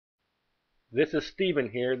This is Steven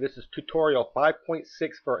here. This is tutorial 5.6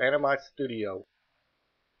 for Animize Studio.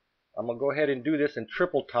 I'm going to go ahead and do this in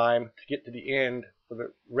triple time to get to the end for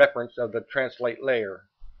the reference of the translate layer.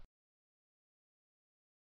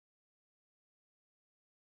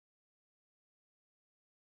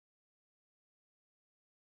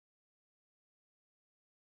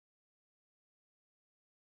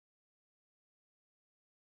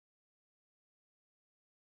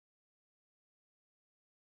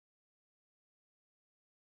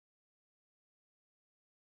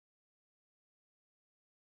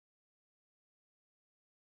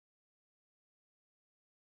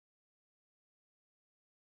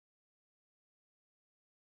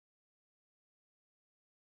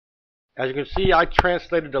 As you can see, I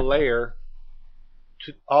translated the layer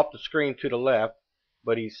off the screen to the left,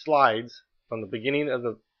 but he slides from the beginning of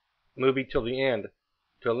the movie till the end.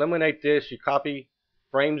 To eliminate this, you copy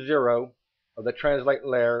frame 0 of the translate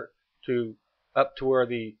layer up to where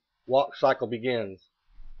the walk cycle begins.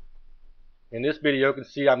 In this video, you can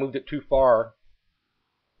see I moved it too far,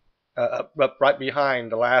 up right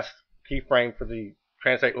behind the last keyframe for the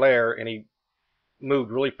translate layer, and he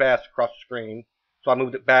moved really fast across the screen. So I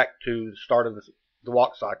moved it back to the start of the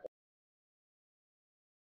walk cycle.